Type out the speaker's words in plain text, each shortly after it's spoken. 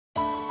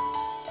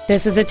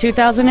This is a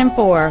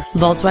 2004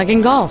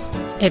 Volkswagen Golf.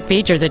 It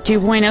features a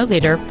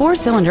 2.0-liter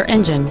four-cylinder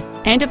engine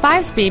and a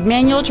 5-speed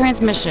manual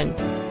transmission.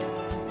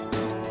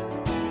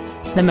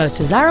 The most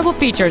desirable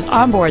features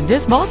on board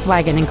this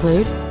Volkswagen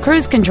include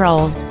cruise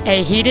control,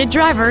 a heated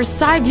driver's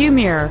side view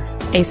mirror,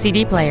 a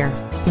CD player,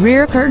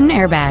 rear curtain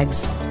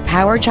airbags,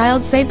 power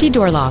child safety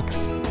door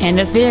locks, and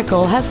this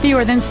vehicle has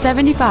fewer than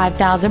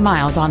 75,000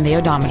 miles on the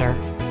odometer.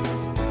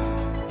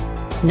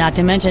 Not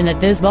to mention that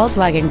this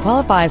Volkswagen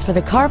qualifies for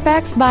the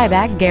Carfax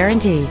buyback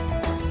guarantee.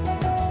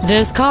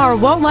 This car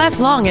won't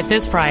last long at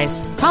this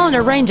price. Call and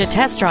arrange a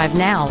test drive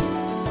now.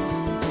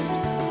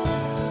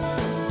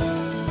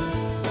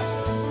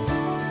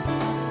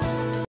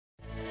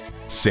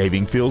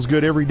 Saving feels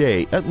good every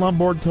day at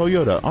Lombard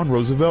Toyota on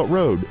Roosevelt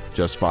Road,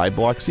 just 5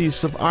 blocks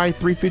east of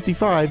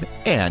I-355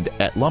 and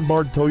at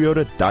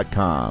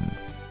lombardtoyota.com.